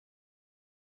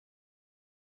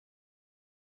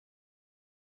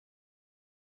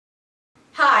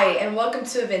Hi, and welcome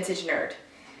to A Vintage Nerd.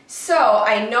 So,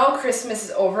 I know Christmas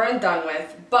is over and done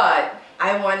with, but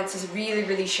I wanted to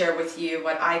really share with you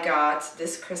what I got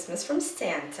this Christmas from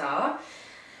Santa.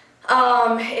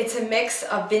 It's a mix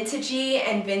of vintagey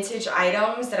and vintage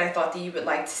items that I thought that you would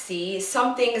like to see.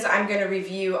 Some things I'm going to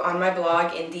review on my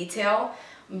blog in detail,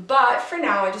 but for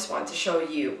now I just want to show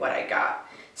you what I got.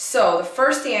 So, the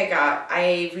first thing I got,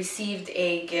 I received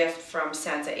a gift from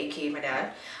Santa, aka my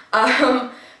dad.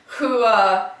 Who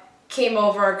came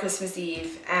over on Christmas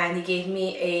Eve, and he gave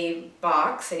me a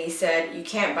box and he said, "You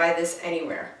can't buy this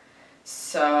anywhere."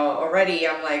 So already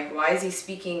I'm like, why is he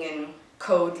speaking in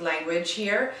code language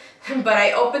here? But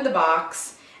I opened the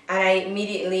box and I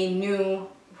immediately knew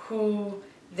who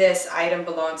this item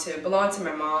belonged to. It belonged to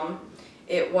my mom.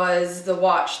 It was the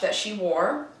watch that she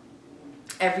wore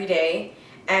every day,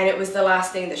 and it was the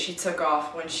last thing that she took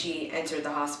off when she entered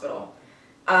the hospital.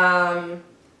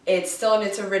 It's still in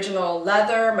its original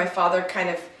leather. My father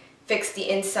kind of fixed the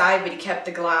inside, but he kept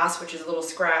the glass, which is a little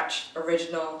scratched,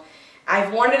 original.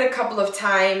 I've worn it a couple of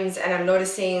times, and I'm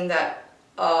noticing that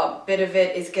a bit of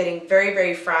it is getting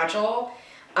very fragile.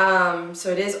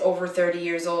 So it is over 30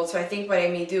 years old. So I think what I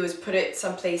may do is put it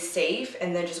someplace safe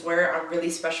and then just wear it on really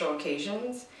special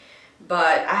occasions.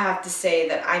 But I have to say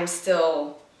that I'm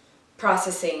still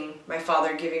processing my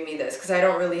father giving me this, because I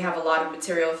don't really have a lot of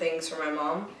material things for my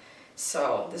mom.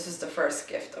 So this is the first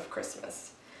gift of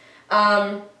Christmas.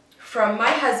 From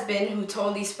my husband, who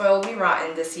totally spoiled me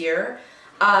rotten this year.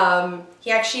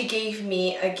 He actually gave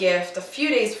me a gift a few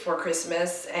days before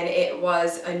Christmas, and it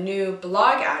was a new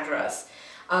blog address.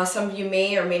 Some of you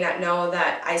may or may not know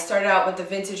that I started out with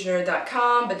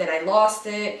thevintagenerd.com, but then I lost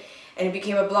it and it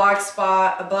became a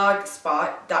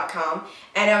blogspot.com,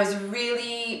 and I was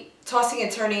really tossing and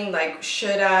turning, like,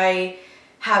 should I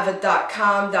have a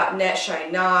 .com, .net, should I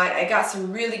not? I got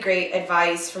some really great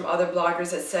advice from other bloggers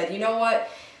that said, you know what,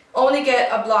 only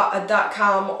get a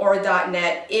 .com or a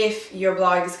 .net if your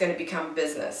blog is going to become a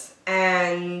business.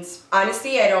 And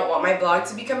honestly, I don't want my blog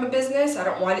to become a business. I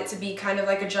don't want it to be kind of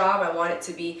like a job. I want it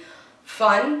to be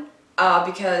fun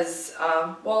because,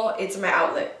 well, it's my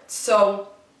outlet. So,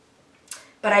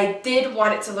 but I did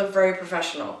want it to look very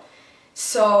professional.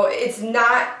 So it's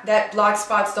not that blog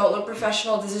spots don't look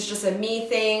professional. This is just a me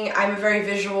thing. I'm a very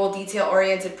visual,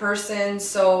 detail-oriented person.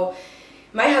 So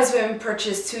my husband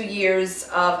purchased 2 years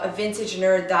of a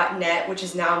vintagenerd.net, which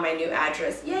is now my new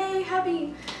address. Yay,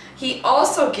 hubby! He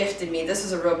also gifted me, this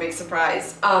was a real big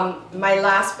surprise, my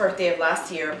last birthday of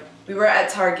last year. We were at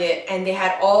Target and they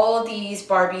had all these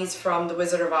Barbies from The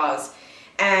Wizard of Oz.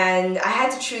 And I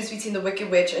had to choose between the Wicked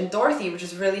Witch and Dorothy, which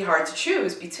is really hard to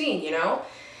choose between, you know?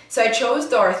 So I chose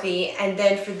Dorothy, and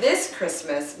then for this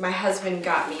Christmas, my husband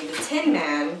got me the Tin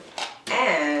Man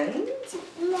and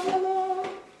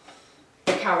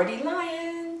the Cowardly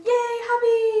Lion. Yay,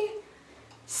 hubby!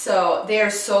 So they are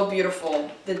so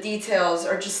beautiful. The details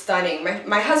are just stunning.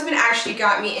 My husband actually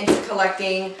got me into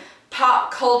collecting pop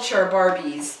culture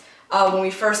Barbies. When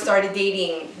we first started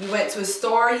dating, we went to a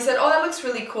store. He said, "Oh, that looks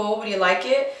really cool. Would you like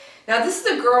it?" Now, this is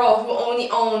the girl who only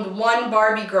owned one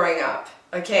Barbie growing up,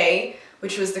 okay?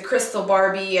 Which was the Crystal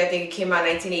Barbie. I think it came out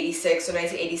in 1986 or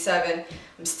 1987.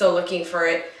 I'm still looking for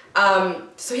it.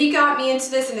 So he got me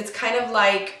into this, and it's kind of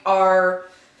like our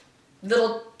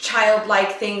little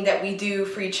childlike thing that we do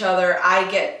for each other. I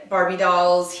get Barbie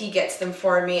dolls, he gets them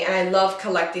for me, and I love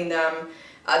collecting them.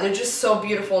 They're just so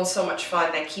beautiful and so much fun,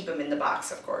 and I keep them in the box,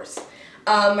 of course.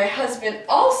 My husband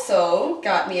also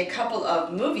got me a couple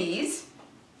of movies.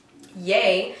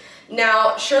 Yay!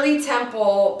 Now, Shirley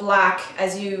Temple Black,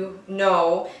 as you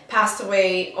know, passed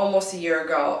away almost a year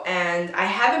ago, and I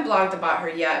haven't blogged about her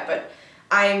yet, but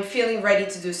I'm feeling ready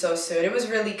to do so soon. It was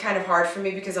really kind of hard for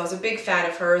me because I was a big fan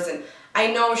of hers, and I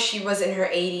know she was in her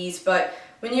 80s, but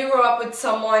when you grow up with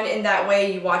someone in that way,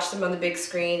 you watch them on the big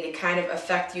screen, they kind of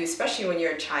affect you, especially when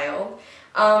you're a child.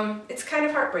 It's kind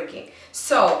of heartbreaking.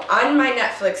 So, on my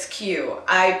Netflix queue,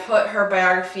 I put her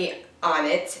biography on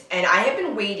it, and I have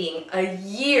been waiting a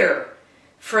year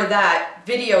for that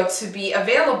video to be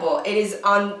available. It is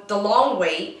on the long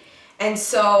wait, and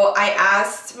so I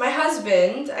asked my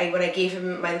husband, when I gave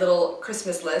him my little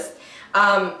Christmas list,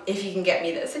 if he can get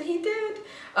me this, and he did.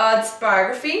 It's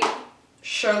biography,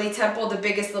 Shirley Temple, The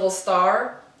Biggest Little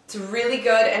Star. It's really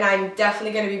good, and I'm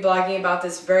definitely going to be blogging about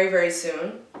this very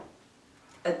soon.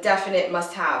 A definite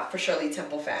must-have for Shirley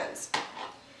Temple fans.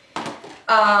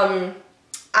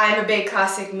 I'm a big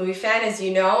classic movie fan, as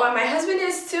you know, and my husband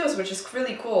is too, which is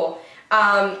really cool.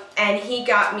 And he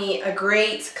got me a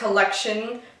great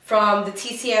collection from the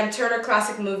TCM Turner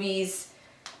Classic Movies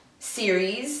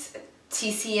series.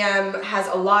 TCM has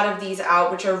a lot of these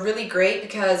out, which are really great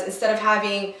because instead of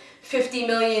having 50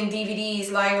 million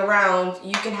DVDs lying around,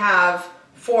 you can have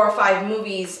 4 or 5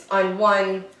 movies on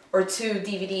 1 or 2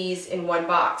 DVDs in one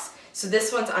box. So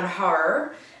this one's on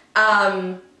horror.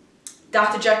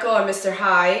 Dr. Jekyll and Mr.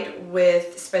 Hyde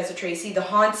with Spencer Tracy, The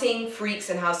Haunting, Freaks,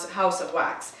 and House of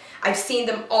Wax. I've seen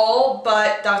them all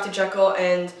but Dr. Jekyll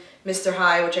and Mr.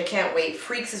 Hyde, which I can't wait.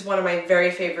 Freaks is one of my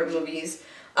very favorite movies.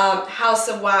 House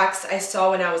of Wax I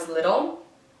saw when I was little.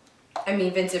 I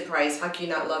mean, Vincent Price, how can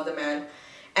you not love the man?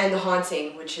 And The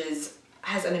Haunting, which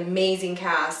has an amazing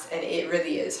cast, and it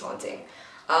really is haunting.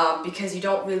 Because you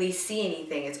don't really see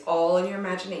anything. It's all in your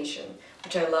imagination,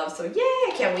 which I love. So yay,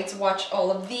 I can't wait to watch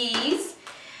all of these.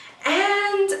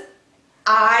 And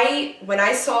when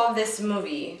I saw this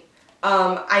movie,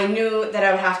 I knew that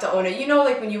I would have to own it. You know,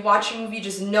 like when you watch a movie,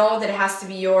 just know that it has to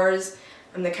be yours.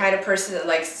 I'm the kind of person that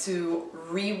likes to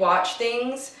rewatch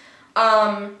things.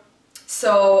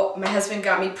 So my husband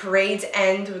got me Parade's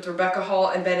End with Rebecca Hall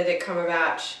and Benedict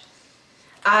Cumberbatch.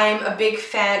 I'm a big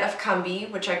fan of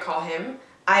Cumby, which I call him.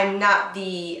 I'm not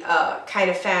the kind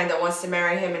of fan that wants to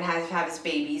marry him and have his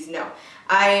babies. No,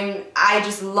 I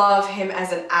just love him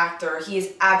as an actor. He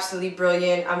is absolutely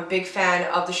brilliant. I'm a big fan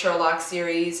of the Sherlock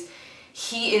series.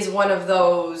 He is one of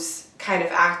those kind of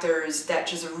actors that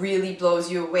just really blows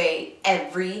you away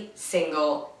every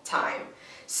single time.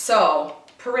 So,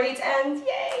 Parade's End,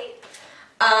 yay!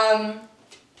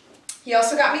 He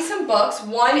also got me some books.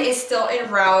 One is still en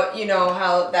route, you know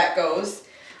how that goes,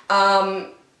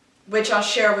 which I'll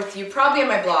share with you probably on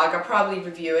my blog. I'll probably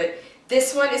review it.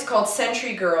 This one is called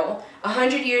Century Girl,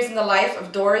 100 Years in the Life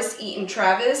of Doris Eaton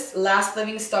Travis, last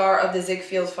living star of the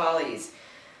Ziegfeld Follies.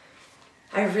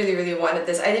 I really, really wanted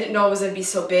this. I didn't know it was going to be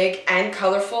so big and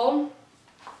colorful.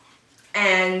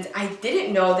 And I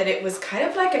didn't know that it was kind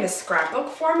of like in a scrapbook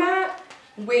format,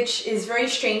 which is very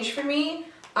strange for me.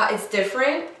 It's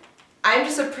different. I'm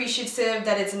just appreciative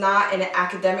that it's not in an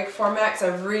academic format because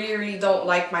I really, really don't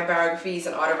like my biographies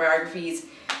and autobiographies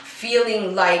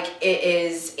feeling like it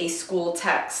is a school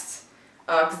text,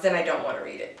 because then I don't want to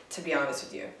read it, to be honest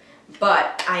with you.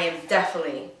 But I am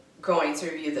definitely going to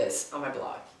review this on my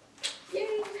blog.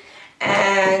 Yay!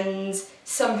 And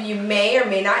some of you may or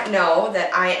may not know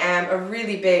that I am a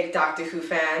really big Doctor Who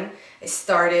fan. I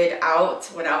started out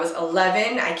when I was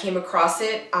 11. I came across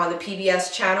it on the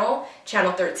PBS channel,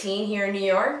 Channel 13 here in New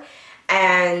York.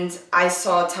 And I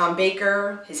saw Tom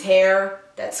Baker, his hair,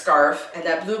 that scarf, and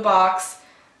that blue box.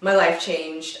 My life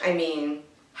changed. I mean,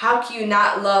 how can you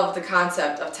not love the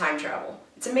concept of time travel?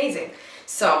 It's amazing.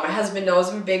 So my husband knows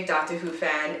I'm a big Doctor Who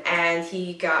fan, and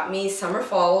he got me Summer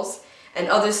Falls and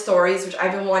Other Stories, which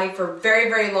I've been wanting for a very,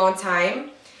 very long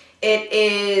time. It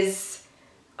is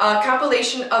a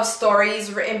compilation of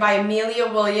stories written by Amelia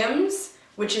Williams,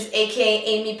 which is aka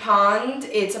Amy Pond.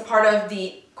 It's a part of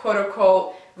the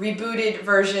quote-unquote rebooted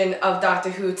version of Doctor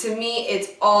Who. To me, it's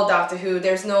all Doctor Who.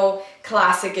 There's no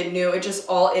classic and new. It just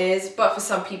all is, but for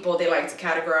some people, they like to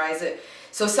categorize it.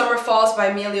 So Summer Falls by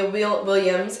Amelia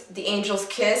Williams, The Angel's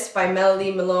Kiss by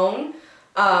Melody Malone,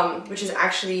 which is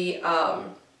actually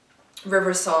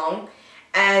River Song,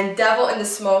 and Devil in the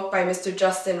Smoke by Mr.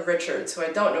 Justin Richards, who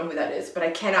I don't know who that is, but I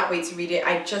cannot wait to read it.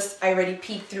 I already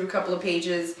peeked through a couple of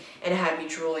pages and it had me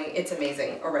drooling. It's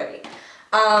amazing already.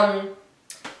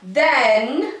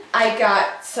 Then I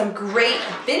got some great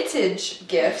vintage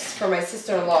gifts for my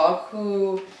sister-in-law,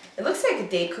 who, it looks like a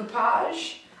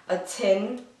decoupage, a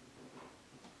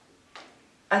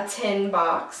tin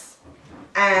box,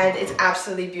 and it's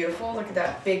absolutely beautiful. Look at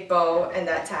that big bow and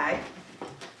that tag.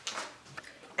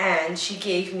 And she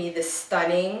gave me this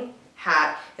stunning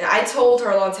hat. And I told her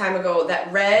a long time ago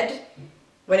that red,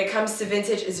 when it comes to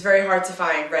vintage, is very hard to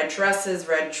find. Red dresses,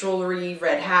 red jewelry,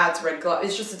 red hats, red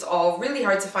gloves. It's all really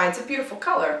hard to find. It's a beautiful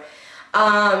color.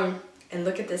 And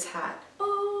look at this hat.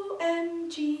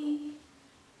 OMG.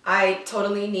 I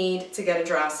totally need to get a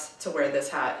dress to wear this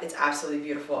hat. It's absolutely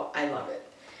beautiful. I love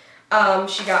it.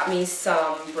 She got me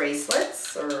some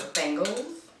bracelets or bangles.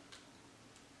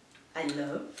 I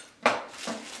love.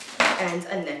 And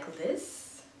a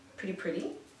necklace,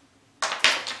 pretty.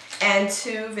 And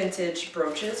 2 vintage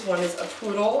brooches. One is a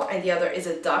poodle and the other is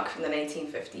a duck from the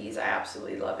 1950s. I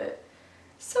absolutely love it.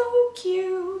 So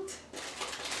cute.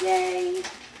 Yay.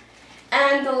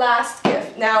 And the last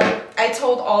gift. Now, I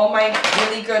told all my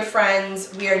really good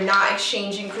friends we are not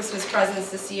exchanging Christmas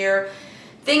presents this year.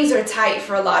 Things are tight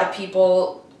for a lot of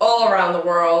people all around the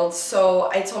world. So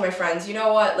I told my friends, you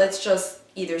know what, let's just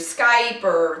either Skype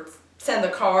or send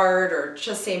a card or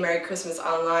just say Merry Christmas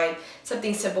online.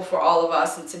 Something simple for all of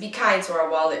us and to be kind to our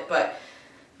wallet. But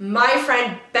my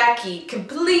friend Becky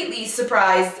completely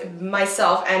surprised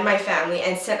myself and my family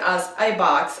and sent us a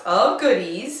box of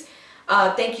goodies.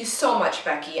 Thank you so much,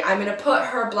 Becky. I'm going to put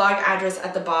her blog address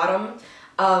at the bottom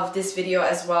of this video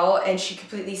as well, and she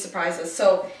completely surprised us.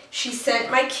 So she sent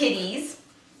my kitties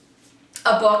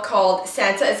a book called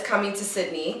Santa is Coming to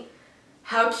Sydney.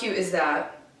 How cute is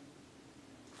that?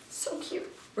 So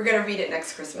cute. We're going to read it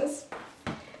next Christmas.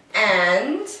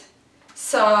 And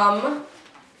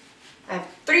I have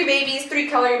 3 babies, 3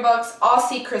 coloring books,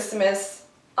 Aussie Christmas.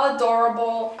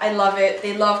 Adorable. I love it.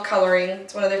 They love coloring.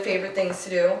 It's one of their favorite things to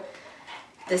do.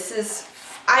 This is,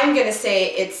 I'm going to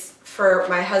say it's for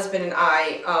my husband and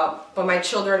I, but my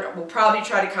children will probably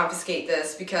try to confiscate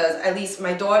this because at least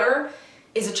my daughter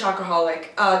is a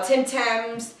chocoholic. Tim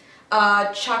Tams,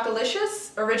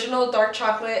 Chocolicious, original dark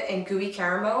chocolate and gooey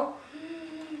caramel.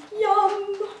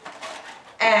 Yum!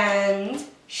 And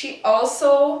she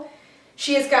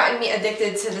has gotten me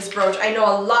addicted to this brooch. I know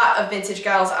a lot of vintage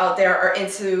gals out there are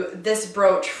into this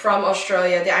brooch from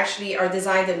Australia. They actually are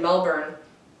designed in Melbourne.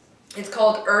 It's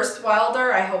called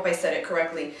Erstwilder. I hope I said it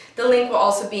correctly. The link will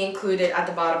also be included at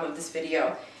the bottom of this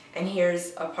video. And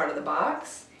here's a part of the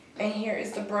box. And here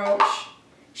is the brooch.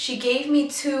 She gave me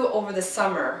 2 over the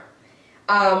summer,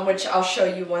 which I'll show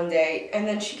you one day. And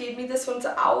then she gave me this one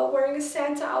to Owl wearing a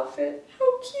Santa outfit.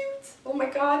 How cute. Oh my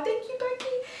God, thank you,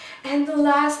 Becky. And the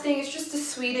last thing is just the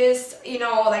sweetest. You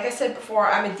know, like I said before,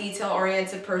 I'm a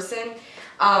detail-oriented person.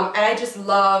 And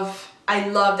I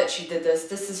love that she did this.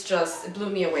 This is just, it blew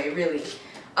me away, really.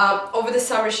 Over the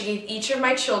summer, she gave each of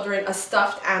my children a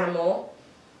stuffed animal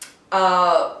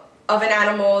of an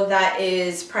animal that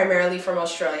is primarily from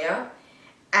Australia.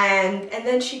 And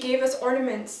then she gave us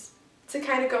ornaments to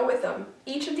kind of go with them.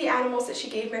 Each of the animals that she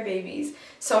gave my babies.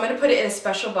 So I'm going to put it in a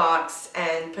special box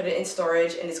and put it in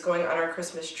storage, and it's going on our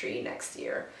Christmas tree next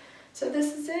year. So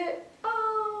this is it.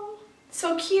 Oh,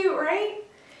 so cute, right?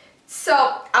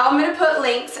 So I'm going to put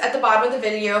links at the bottom of the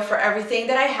video for everything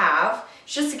that I have,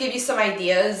 just to give you some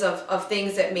ideas of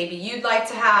things that maybe you'd like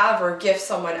to have or gift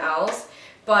someone else.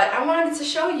 But I wanted to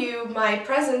show you my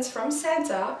presents from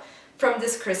Santa from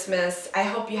this Christmas. I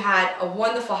hope you had a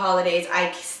wonderful holidays.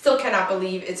 I still cannot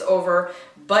believe it's over,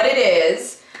 but it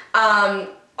is.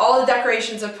 All the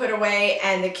decorations are put away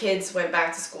and the kids went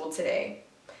back to school today.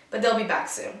 But they'll be back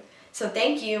soon. So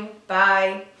thank you.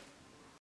 Bye.